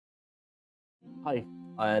Hi,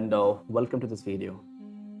 and welcome to this video.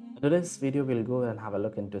 In today's video, we'll go and have a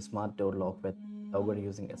look into smart door lock with Logo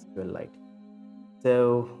using SQLite.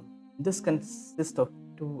 So this consists of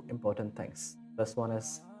two important things. First one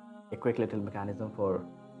is a quick little mechanism for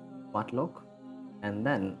smart lock, and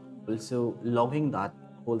then also logging that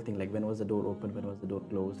whole thing, like when was the door open, when was the door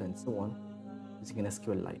closed, and so on, using an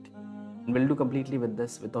SQLite. And we'll do completely with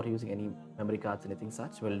this without using any memory cards, anything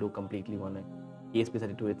such. We'll do completely on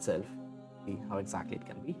ESP32 itself, see how exactly it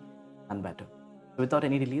can be done better. So without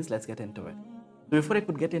any delays, let's get into it. So before I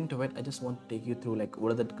could get into it, I just want to take you through like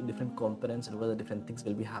what are the different components and what are the different things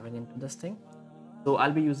we'll be having into this thing. So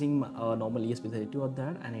I'll be using a normal ESP32 of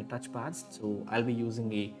that and a touch pads. So I'll be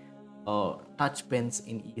using a touch pens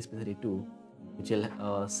in ESP32, which will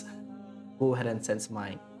go ahead and sense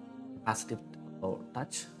my capacitive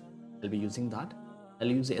touch. I'll be using that. I'll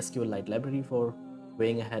use the SQLite library for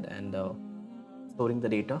going ahead and storing the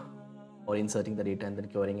data or inserting the data and then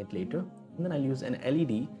querying it later. And then I'll use an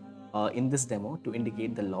LED in this demo to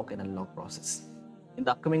indicate the lock and unlock process. In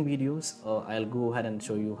the upcoming videos, I'll go ahead and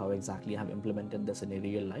show you how exactly I have implemented this in a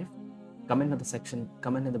real life. Comment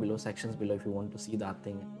in the below sections below if you want to see that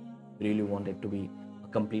thing. If you really want it to be a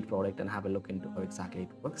complete product and have a look into how exactly it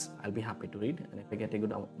works, I'll be happy to read. And if I get a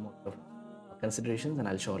good amount of considerations, then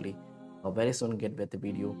I'll surely very soon get with the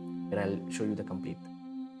video where I'll show you the complete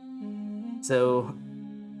thing. So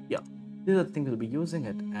yeah, these are the things we'll be using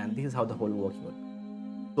it, and this is how the whole working will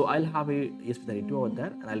be. So I'll have a ESP32 over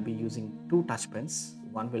there, and I'll be using two touch pens.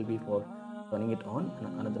 One will be for turning it on,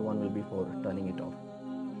 and another one will be for turning it off.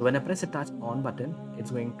 So when I press a touch on button,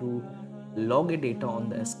 it's going to log a data on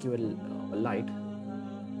the SQLite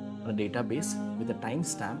on a database with a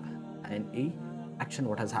timestamp and a action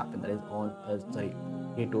what has happened, that is on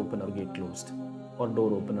gate open or gate closed, or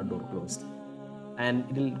door open or door closed, and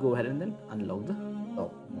it will go ahead and then unlock the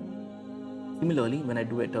door. Similarly, when I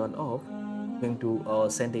do a turn off, I'm going to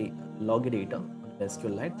send a log data on the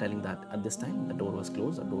SQLite telling that at this time the door was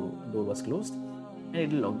closed, door was closed, and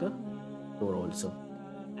it will log the door also.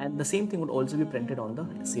 And the same thing would also be printed on the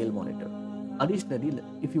SCL monitor. Additionally,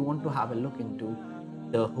 if you want to have a look into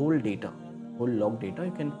the whole data, whole log data,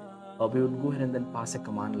 you can we would go ahead and then pass a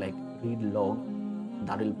command like read log.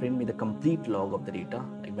 That will print me the complete log of the data,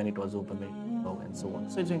 like when it was open, when it was log, and so on.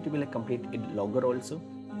 So it's going to be like complete logger also,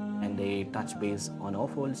 and a touch base on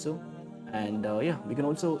off also. And yeah, we can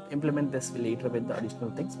also implement this later with the additional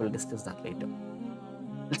things. We'll discuss that later.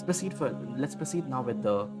 Let's proceed now with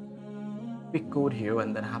the quick code here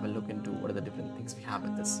and then have a look into what are the different things we have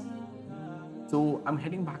with this. So I'm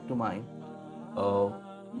heading back to my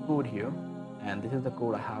code here, and this is the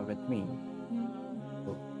code I have with me.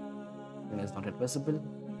 So it's not yet visible.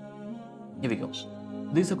 Here we go.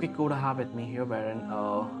 This is a quick code I have with me here, wherein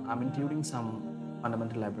I'm including some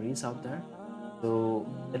fundamental libraries out there. So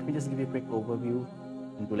let me just give you a quick overview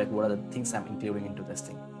into like what are the things I'm including into this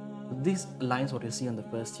thing. So these lines what you see on the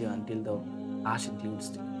first here until the hash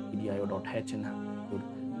includes edio.h and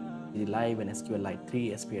include live and SQLite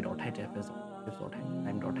 3, spa.h, fs.h,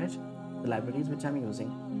 time.h, the libraries which I'm using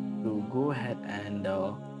to go ahead and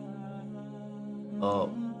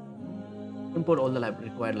import all the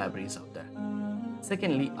required libraries out there.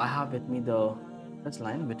 Secondly, I have with me the first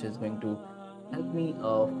line which is going to help me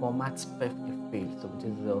format spef if failed. So which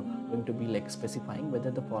is going to be like specifying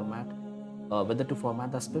whether the format whether to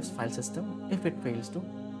format the spef file system if it fails to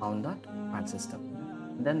found that file system.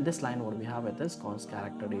 And then this line what we have with is const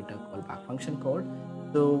character data callback function called.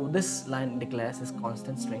 So this line declares this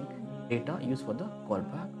constant string data used for the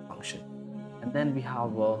callback function. And then we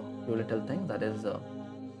have a few little things, that is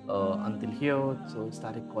until here, so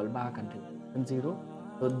static callback until 0.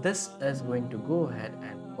 So this is going to go ahead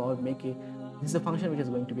and this is a function which is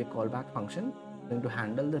going to be a callback function, going to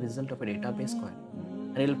handle the result of a database query,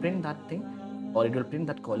 and it will print that thing, or it will print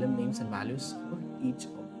that column names and values for each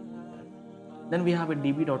of them. Then we have a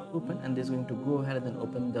db.open, and this is going to go ahead and then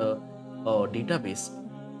open the database,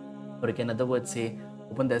 or you can in other words say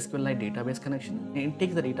open the SQLite database connection, and it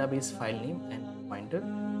takes the database file name and pointer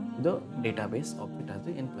to the database object as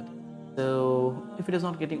the input. So if it is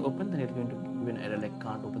not getting open, then it's going to give an error like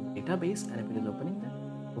can't open the database, and if it is opening, then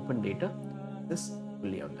open data is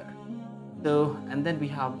fully out there. So and then we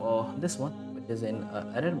have this one which is an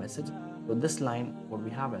error message. So this line what we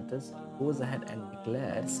have at this goes ahead and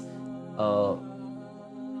declares a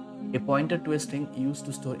pointer to a string used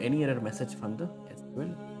to store any error message from the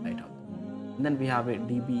SQLite out. And then we have a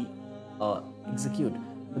db execute.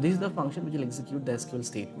 So this is the function which will execute the SQL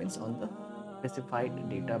statements on the specified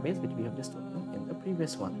database which we have just opened in the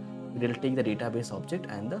previous one. It will take the database object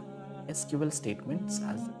and the SQL statements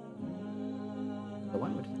as the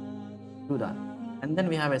one which do that. And then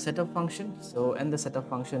we have a setup function. So in the setup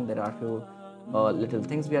function, there are a few little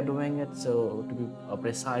things we are doing it. So to be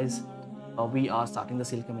precise, we are starting the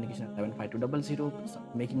serial communication at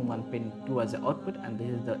 75200, making one pin 2 as the output, and this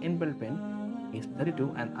is the inbuilt pin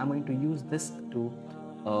ESP32, and I'm going to use this to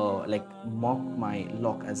like mock my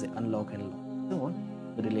lock as a unlock and lock, so on,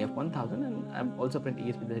 the relay of 1000. And I'm also print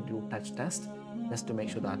ESP32 touch test just to make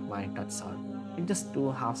sure that my touches are just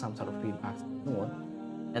to have some sort of feedbacks and so on.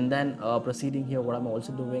 And then proceeding here, what I'm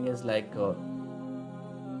also doing is like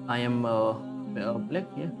I am like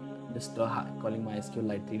here just calling my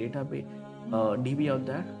SQLite 3 database DB out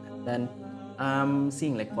there, and then I'm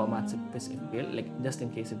seeing like formats if fail, like just in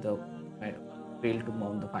case if the I fail to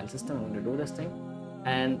mount the file system, I'm going to do this thing.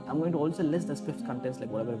 And I'm going to also list the Swift contents, like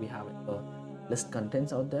whatever we have list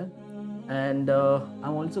contents out there. And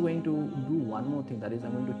I'm also going to do one more thing, that is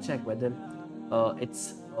I'm going to check whether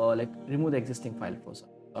it's like remove the existing file first.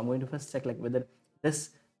 So I'm going to first check like whether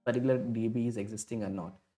this particular DB is existing or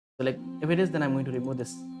not. So like if it is, then I'm going to remove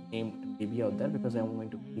this name DB out there, because I'm going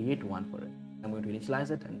to create one for it. I'm going to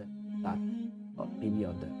initialize it and then that DB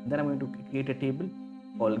out there. And then I'm going to create a table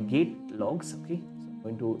called gate logs. Okay, so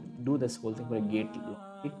I'm going to do this whole thing for a gate log.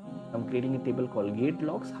 Okay? I'm creating a table called gate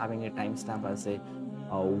logs, having a timestamp as a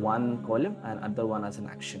one column and other one as an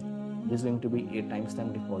action. This is going to be a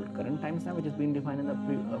timestamp default current timestamp, which is being defined in the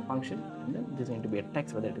function, and then this is going to be a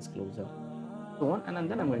text whether it is closer, so on.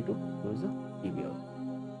 And then I'm going to close the DB out.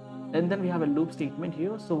 And then we have a loop statement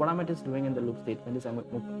here. So what I'm just doing in the loop statement is I'm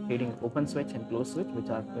creating open switch and close switch, which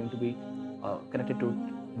are going to be connected to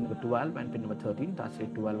pin number 12 and pin number 13. Touch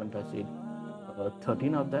rate 12 and touch rate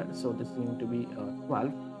 13 out there. So this is going to be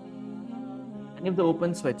 12. And if the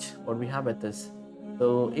open switch, what we have at this,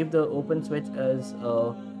 so if the open switch is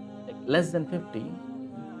like less than 50,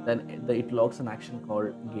 then it logs an action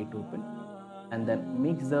called gate open, and then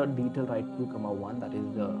makes the detail write 2,1, that is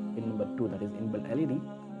the pin number 2, that is inbuilt LED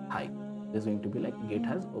high. This is going to be like gate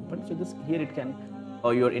has opened. So this here it can,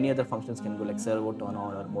 or your any other functions can go like servo turn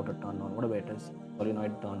on or motor turn on, whatever it is,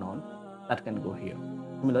 solenoid turn on, that can go here.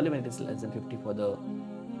 Similarly, when it is less than 50 for the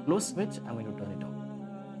close switch, I'm going to turn it on.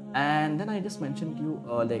 And then I just mentioned to you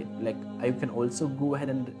like I can also go ahead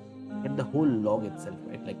and get the whole log itself,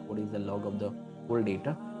 right? Like what is the log of the whole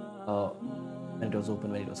data when it was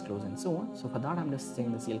open, when it was closed, and so on. So for that, I'm just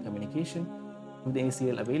saying the serial communication. If the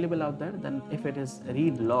serial available out there, then if it is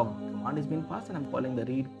read log command is being passed, and I'm calling the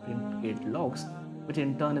read print gate logs, which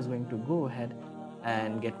in turn is going to go ahead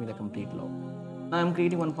and get me the complete log. Now I'm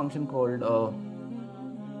creating one function called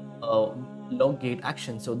log gate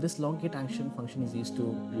action. So this log gate action function is used to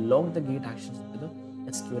log the gate actions to the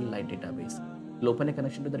SQLite database. We'll open a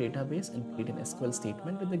connection to the database and create an SQL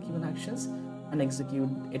statement with the given actions and execute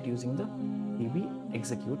it using the db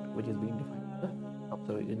execute, which is being defined at the top.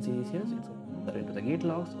 So you can see here, it's into the gate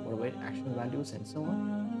logs, overwrite action values, and so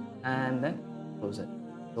on, and then close it.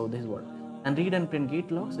 So this is what. And read and print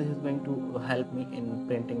gate logs, this is going to help me in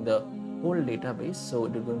printing the whole database. So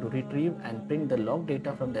it is going to retrieve and print the log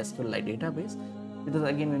data from the SQLite database. It is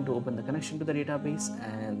again going to open the connection to the database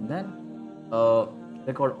and then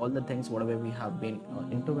record all the things whatever we have been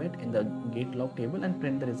into it in the gate log table, and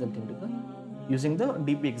print the result into the using the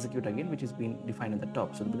db execute again, which is being defined at the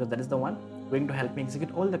top. So because that is the one going to help me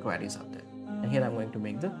execute all the queries out there. And here I'm going to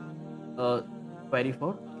make the query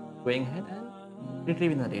for going ahead and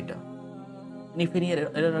retrieving the data. And if any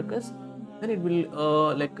error occurs, then it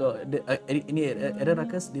will any error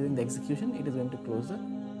occurs during the execution, it is going to close the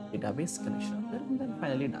database connection out there, and then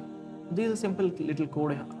finally done. This is a simple little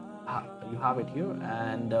code, you have it here.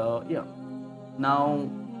 And yeah, now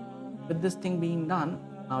with this thing being done,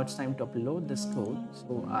 now it's time to upload this code.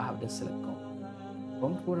 So I have this select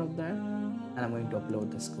comp code out there, and I'm going to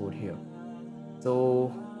upload this code here.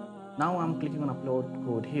 So now I'm clicking on upload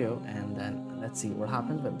code here, and then let's see what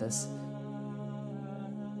happens with this.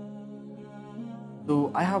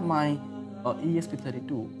 So I have my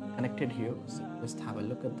ESP32 connected here. So just have a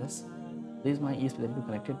look at this. This is my ESP32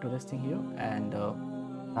 connected to this thing here, and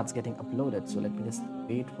that's getting uploaded. So let me just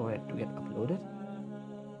wait for it to get uploaded.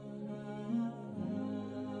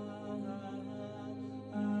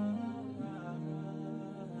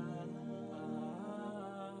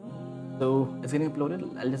 So it's getting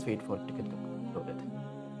uploaded. I'll just wait for it to get uploaded.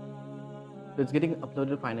 So it's getting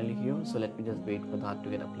uploaded finally here. So let me just wait for that to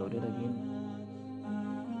get uploaded again.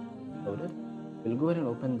 Uploaded. We'll go ahead and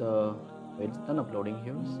open the. It's done uploading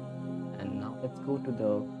here. And now let's go to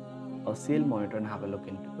the serial monitor and have a look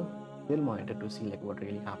into the serial monitor to see like what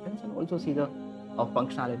really happens, and also see the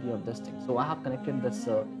functionality of this thing. So I have connected this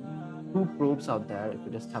two probes out there. If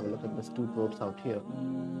you just have a look at this two probes out here,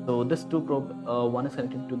 so this two probe, one is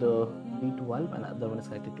connected to the D12 and other one is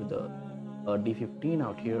connected to the D15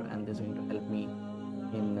 out here, and this is going to help me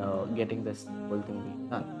in getting this whole thing being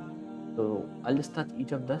done. So I'll just touch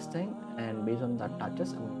each of this thing, and based on that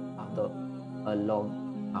touches, I'm going to have the log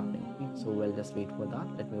happening. Okay? So we'll just wait for that.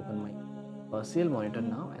 Let me open my CL monitor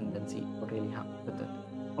now and then see what really happens with it.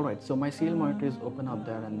 Alright, so my CL monitor is open up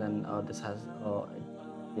there, and then this has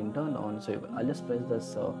been turned on. So I'll just press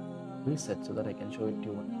this reset so that I can show it to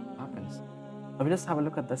you what happens. If we just have a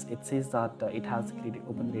look at this, it says that it has created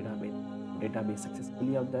open database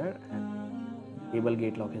successfully out there, and table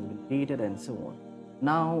gate lock has been created and so on.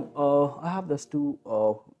 Now I have this two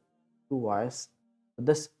wires.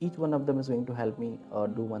 This each one of them is going to help me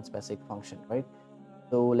do one specific function, right?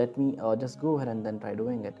 So let me just go ahead and then try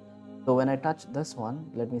doing it. So when I touch this one,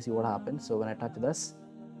 let me see what happens. So when I touch this,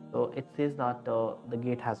 so it says that the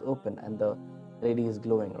gate has opened and the LED is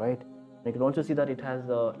glowing, right? And you can also see that it has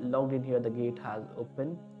logged in here. The gate has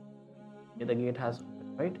opened. Here the gate has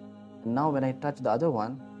opened, right? And now when I touch the other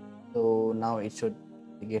one, so now it should,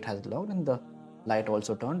 the gate has logged and the light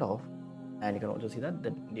also turned off, and you can also see that the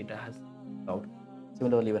data has logged.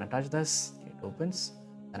 Similarly, when I touch this, it opens,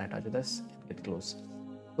 and I touch this, it gets closed.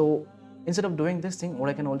 So instead of doing this thing, what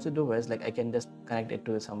I can also do is like I can just connect it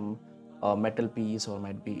to some metal piece, or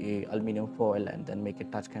might be a aluminum foil, and then make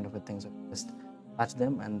it touch kind of a thing. So just touch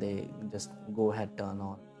them and they just go ahead, turn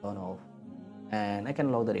on, turn off, and I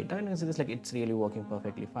can log the data, and you see this, like it's really working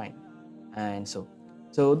perfectly fine. And so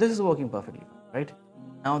this is working perfectly fine, right?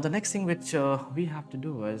 Now the next thing which we have to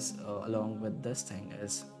do is along with this thing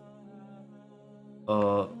is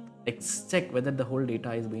let's check whether the whole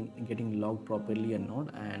data is being getting logged properly or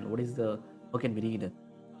not, and what is the, how can we read it,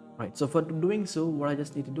 right? So for doing so, what I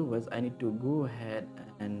just need to do is I need to go ahead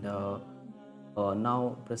and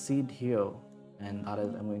now proceed here, and that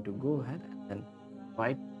is I'm going to go ahead and then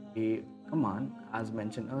write a command as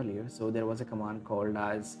mentioned earlier. So there was a command called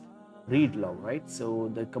as read log, right?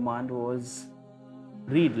 So the command was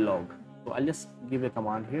read log. So I'll just give a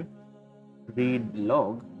command here, read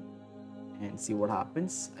log, and see what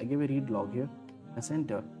happens. I give a read log here, press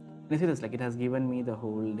enter, and you see this, like it has given me the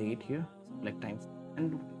whole date here, so like times,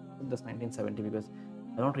 and this 1970 because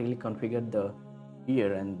I don't really configured the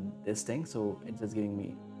year and this thing, so it's just giving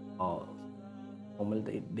me normal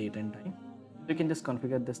date and time. So you can just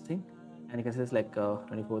configure this thing, and you can see this like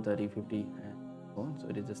 24, 30, 50, and so on. So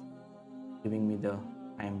it is just giving me the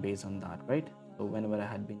time based on that, right? So whenever I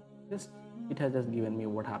had been this, it has just given me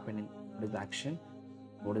what happened in what is the action,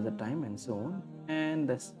 what is the time, and so on, and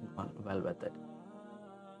that's gone well with it.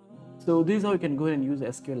 So this is how you can go ahead and use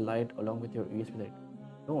SQLite along with your ESP32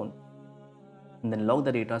 phone, and then log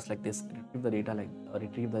the data like this, retrieve the data like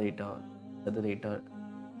the data,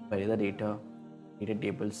 vary the data, create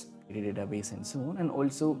tables, create a database, and so on, and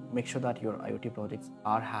also make sure that your IoT projects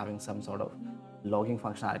are having some sort of logging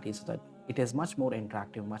functionality so that it is much more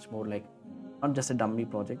interactive, much more like not just a dummy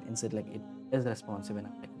project. Instead, like it is responsive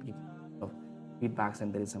enough, like it gives of feedbacks,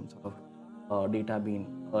 and there is some sort of data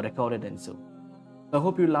being recorded and so. I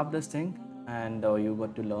hope you love this thing, and you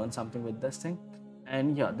got to learn something with this thing.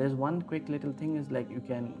 And yeah, there's one quick little thing is like you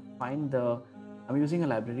can find the, I'm using a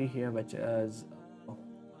library here which is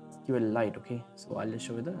SQLite. Okay, so I'll just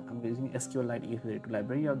show you I'm using SQLite ESP32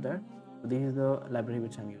 library out there. So this is the library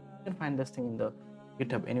which I'm using. You can find this thing in the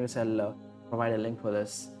GitHub. Anyways, I'll provide a link for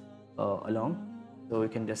this along, so you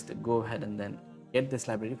can just go ahead and then get this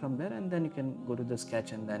library from there, and then you can go to the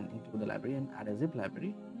sketch and then include the library and add a zip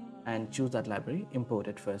library and choose that library, import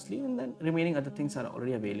it firstly, and then remaining other things are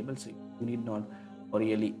already available, so you need not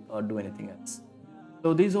really do anything else.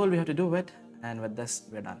 So this is all we have to do with, and with this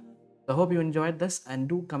we're done. So I hope you enjoyed this, and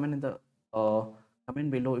do comment in the comment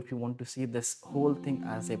below if you want to see this whole thing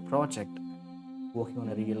as a project, working on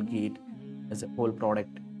a real gate as a whole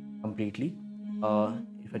product completely.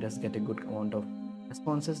 If I just get a good amount of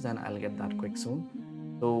responses, then I'll get that quick soon.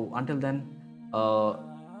 So until then,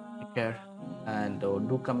 take care, and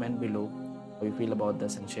do comment below how you feel about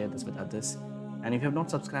this and share this with others. And if you have not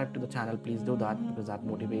subscribed to the channel, please do that, because that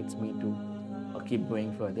motivates me to keep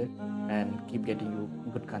going further and keep getting you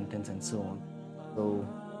good contents and so on. So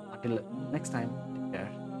until next time, take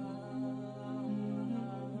care.